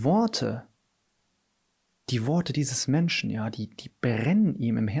 Und die Worte dieses Menschen, ja, die brennen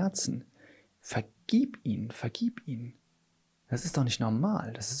ihm im Herzen. Vergib ihn, vergib ihn. Das ist doch nicht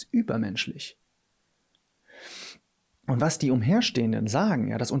normal, das ist übermenschlich. Und was die Umherstehenden sagen,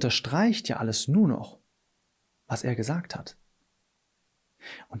 ja, das unterstreicht ja alles nur noch, was er gesagt hat.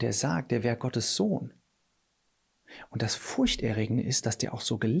 Und er sagt, er wäre Gottes Sohn. Und das Furchterregende ist, dass der auch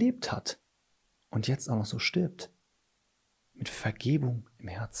so gelebt hat und jetzt auch noch so stirbt. Mit Vergebung im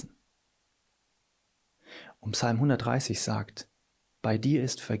Herzen. Und Psalm 130 sagt, bei dir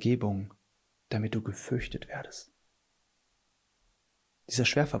ist Vergebung, damit du gefürchtet werdest. Dieser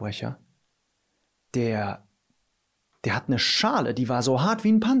Schwerverbrecher, der hat eine Schale, die war so hart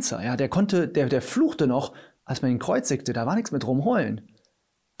wie ein Panzer. Ja, der fluchte noch, als man ihn kreuzigte, da war nichts mit rumheulen.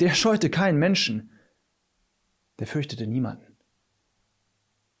 Der scheute keinen Menschen. Der fürchtete niemanden.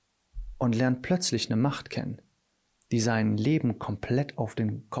 Und lernt plötzlich eine Macht kennen, die sein Leben komplett auf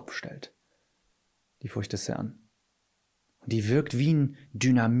den Kopf stellt. Die Furcht des Herrn. Und die wirkt wie ein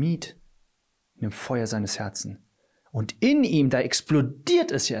Dynamit in dem Feuer seines Herzens. Und in ihm, da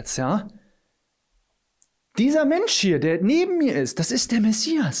explodiert es jetzt, ja. Dieser Mensch hier, der neben mir ist, das ist der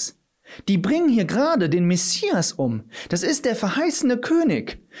Messias. Die bringen hier gerade den Messias um. Das ist der verheißene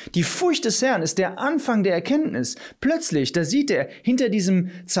König. Die Furcht des Herrn ist der Anfang der Erkenntnis. Plötzlich, da sieht er hinter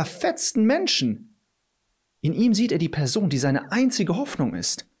diesem zerfetzten Menschen, in ihm sieht er die Person, die seine einzige Hoffnung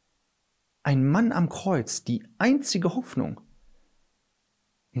ist. Ein Mann am Kreuz, die einzige Hoffnung.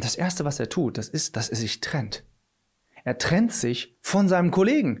 Und das Erste, was er tut, das ist, dass er sich trennt. Er trennt sich von seinem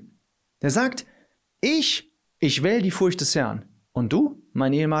Kollegen. Der sagt, ich wähle die Furcht des Herrn. Und du,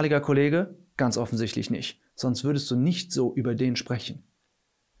 mein ehemaliger Kollege, ganz offensichtlich nicht. Sonst würdest du nicht so über den sprechen.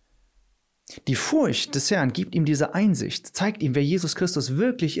 Die Furcht des Herrn gibt ihm diese Einsicht, zeigt ihm, wer Jesus Christus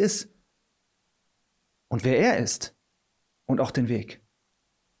wirklich ist und wer er ist und auch den Weg.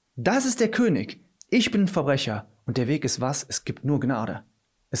 Das ist der König. Ich bin ein Verbrecher und der Weg ist was? Es gibt nur Gnade.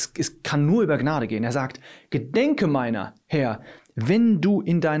 Es kann nur über Gnade gehen. Er sagt, gedenke meiner, Herr, wenn du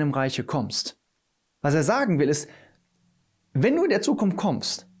in deinem Reiche kommst. Was er sagen will ist, wenn du in der Zukunft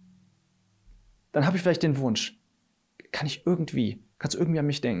kommst, dann habe ich vielleicht den Wunsch, kannst du irgendwie an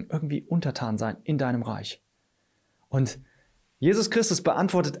mich denken, irgendwie untertan sein in deinem Reich. Und Jesus Christus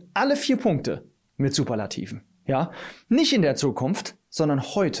beantwortet alle 4 Punkte mit Superlativen. Ja? Nicht in der Zukunft, sondern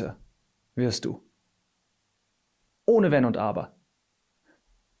heute wirst du. Ohne Wenn und Aber.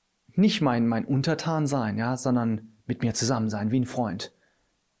 Nicht mein Untertan sein, ja, sondern mit mir zusammen sein, wie ein Freund.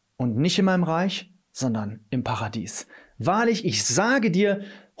 Und nicht in meinem Reich, sondern im Paradies. Wahrlich, ich sage dir,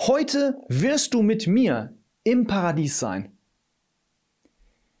 heute wirst du mit mir im Paradies sein.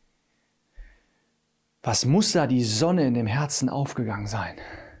 Was muss da die Sonne in dem Herzen aufgegangen sein?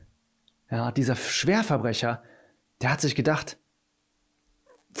 Ja, dieser Schwerverbrecher, der hat sich gedacht,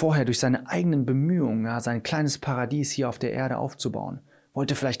 vorher durch seine eigenen Bemühungen, ja, sein kleines Paradies hier auf der Erde aufzubauen,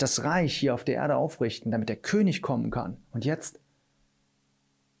 wollte vielleicht das Reich hier auf der Erde aufrichten, damit der König kommen kann. Und jetzt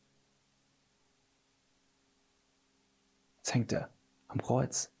hängt er am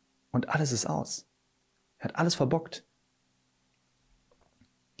Kreuz und alles ist aus. Er hat alles verbockt.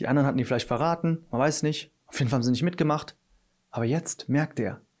 Die anderen hatten ihn vielleicht verraten, man weiß nicht. Auf jeden Fall haben sie nicht mitgemacht. Aber jetzt merkt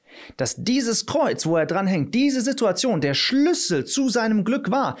er, dass dieses Kreuz, wo er dran hängt, diese Situation der Schlüssel zu seinem Glück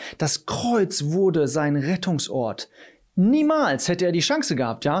war. Das Kreuz wurde sein Rettungsort. Niemals hätte er die Chance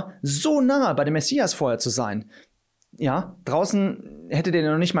gehabt, ja, so nah bei dem Messias vorher zu sein. Ja, draußen hätte der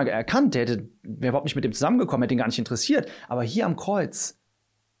noch nicht mal erkannt, wäre überhaupt nicht mit ihm zusammengekommen, hätte ihn gar nicht interessiert. Aber hier am Kreuz,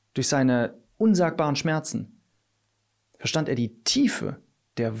 durch seine unsagbaren Schmerzen, verstand er die Tiefe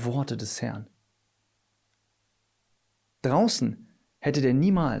der Worte des Herrn. Draußen hätte der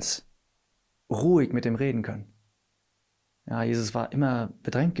niemals ruhig mit ihm reden können. Ja, Jesus war immer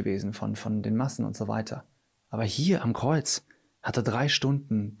bedrängt gewesen von den Massen und so weiter. Aber hier am Kreuz hat er 3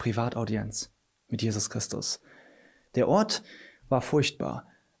 Stunden Privataudienz mit Jesus Christus. Der Ort war furchtbar,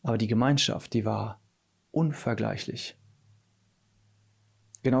 aber die Gemeinschaft, die war unvergleichlich.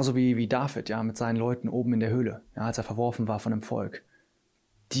 Genauso wie David, ja, mit seinen Leuten oben in der Höhle, ja, als er verworfen war von dem Volk.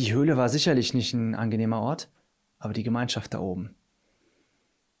 Die Höhle war sicherlich nicht ein angenehmer Ort, aber die Gemeinschaft da oben,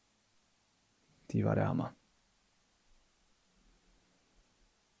 die war der Hammer.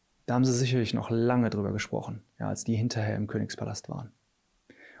 Da haben sie sicherlich noch lange drüber gesprochen, ja, als die hinterher im Königspalast waren.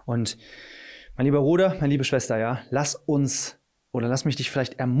 Und mein lieber Bruder, meine liebe Schwester, ja, lass mich dich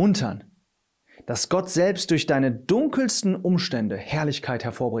vielleicht ermuntern, dass Gott selbst durch deine dunkelsten Umstände Herrlichkeit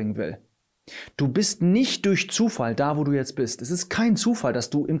hervorbringen will. Du bist nicht durch Zufall da, wo du jetzt bist. Es ist kein Zufall, dass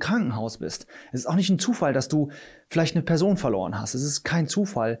du im Krankenhaus bist. Es ist auch nicht ein Zufall, dass du vielleicht eine Person verloren hast. Es ist kein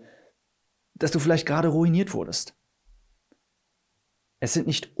Zufall, dass du vielleicht gerade ruiniert wurdest. Es sind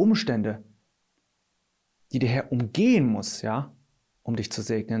nicht Umstände, die der Herr umgehen muss, ja, um dich zu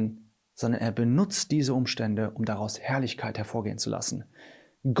segnen, sondern er benutzt diese Umstände, um daraus Herrlichkeit hervorgehen zu lassen.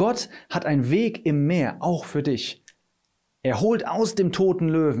 Gott hat einen Weg im Meer, auch für dich. Er holt aus dem toten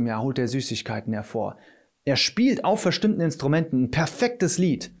Löwen, ja, holt er Süßigkeiten hervor. Er spielt auf verstimmten Instrumenten ein perfektes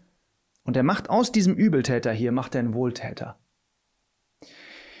Lied. Und er macht aus diesem Übeltäter hier, macht er einen Wohltäter.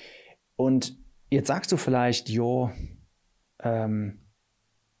 Und jetzt sagst du vielleicht,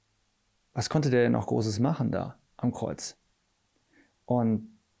 was konnte der denn noch Großes machen da am Kreuz?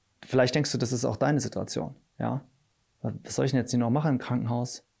 Und vielleicht denkst du, das ist auch deine Situation. Ja? Was soll ich denn jetzt hier noch machen im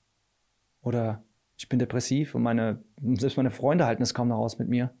Krankenhaus? Oder ich bin depressiv und selbst meine Freunde halten es kaum noch aus mit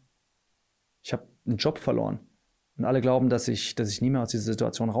mir. Ich habe einen Job verloren. Und alle glauben, dass ich nie mehr aus dieser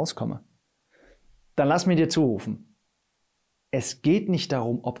Situation rauskomme. Dann lass mir dir zurufen. Es geht nicht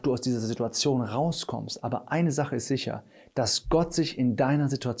darum, ob du aus dieser Situation rauskommst, aber eine Sache ist sicher, dass Gott sich in deiner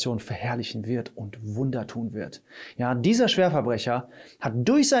Situation verherrlichen wird und Wunder tun wird. Ja, dieser Schwerverbrecher hat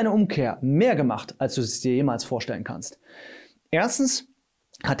durch seine Umkehr mehr gemacht, als du es dir jemals vorstellen kannst. Erstens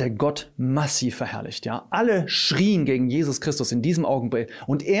hat er Gott massiv verherrlicht. Ja, alle schrien gegen Jesus Christus in diesem Augenblick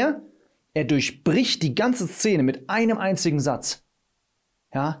und er durchbricht die ganze Szene mit einem einzigen Satz.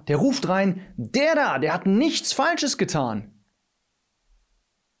 Ja, der ruft rein, der hat nichts Falsches getan.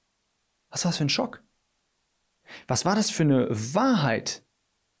 Was war das für ein Schock? Was war das für eine Wahrheit,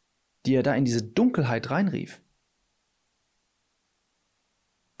 die er da in diese Dunkelheit reinrief?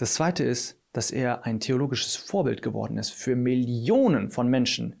 Das Zweite ist, dass er ein theologisches Vorbild geworden ist für Millionen von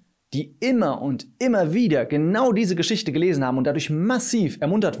Menschen, die immer und immer wieder genau diese Geschichte gelesen haben und dadurch massiv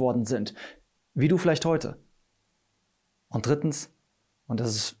ermuntert worden sind, wie du vielleicht heute. Und drittens, und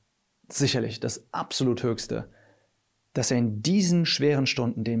das ist sicherlich das absolut Höchste, dass er in diesen schweren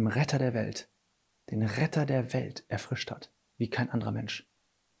Stunden den Retter der Welt erfrischt hat, wie kein anderer Mensch.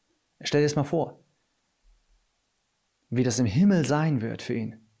 Stell dir das mal vor, wie das im Himmel sein wird für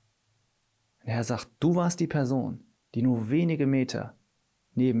ihn. Wenn er sagt, du warst die Person, die nur wenige Meter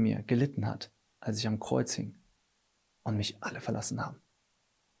neben mir gelitten hat, als ich am Kreuz hing und mich alle verlassen haben.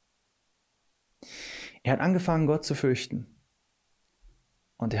 Er hat angefangen, Gott zu fürchten.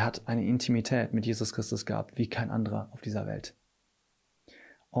 Und er hat eine Intimität mit Jesus Christus gehabt, wie kein anderer auf dieser Welt.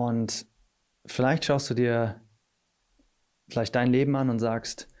 Und vielleicht schaust du dir dein Leben an und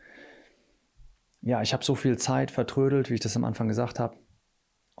sagst, ja, ich habe so viel Zeit vertrödelt, wie ich das am Anfang gesagt habe.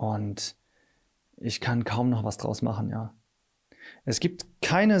 Und ich kann kaum noch was draus machen, ja. Es gibt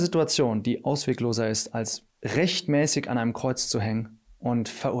keine Situation, die auswegloser ist, als rechtmäßig an einem Kreuz zu hängen und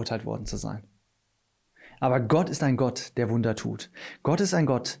verurteilt worden zu sein. Aber Gott ist ein Gott, der Wunder tut. Gott ist ein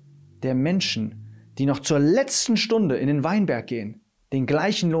Gott, der Menschen, die noch zur letzten Stunde in den Weinberg gehen, den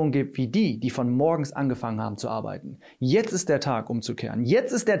gleichen Lohn gibt wie die von morgens angefangen haben zu arbeiten. Jetzt ist der Tag, umzukehren.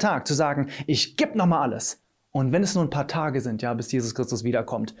 Jetzt ist der Tag, zu sagen, ich gebe nochmal alles. Und wenn es nur ein paar Tage sind, ja, bis Jesus Christus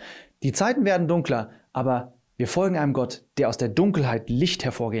wiederkommt. Die Zeiten werden dunkler, aber wir folgen einem Gott, der aus der Dunkelheit Licht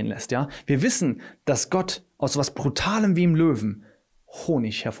hervorgehen lässt. Ja? Wir wissen, dass Gott aus etwas Brutalem wie im Löwen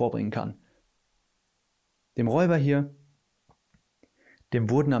Honig hervorbringen kann. Dem Räuber hier, dem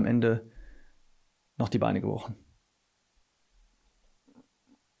wurden am Ende noch die Beine gebrochen.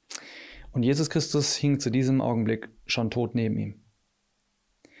 Und Jesus Christus hing zu diesem Augenblick schon tot neben ihm.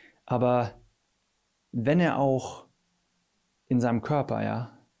 Aber wenn er auch in seinem Körper,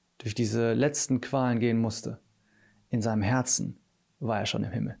 ja, durch diese letzten Qualen gehen musste, in seinem Herzen war er schon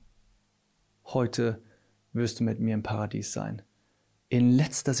im Himmel. Heute wirst du mit mir im Paradies sein. In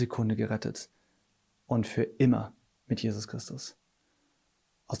letzter Sekunde gerettet. Und für immer mit Jesus Christus.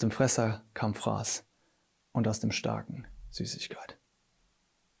 Aus dem Fresser kam Fraß und aus dem Starken Süßigkeit.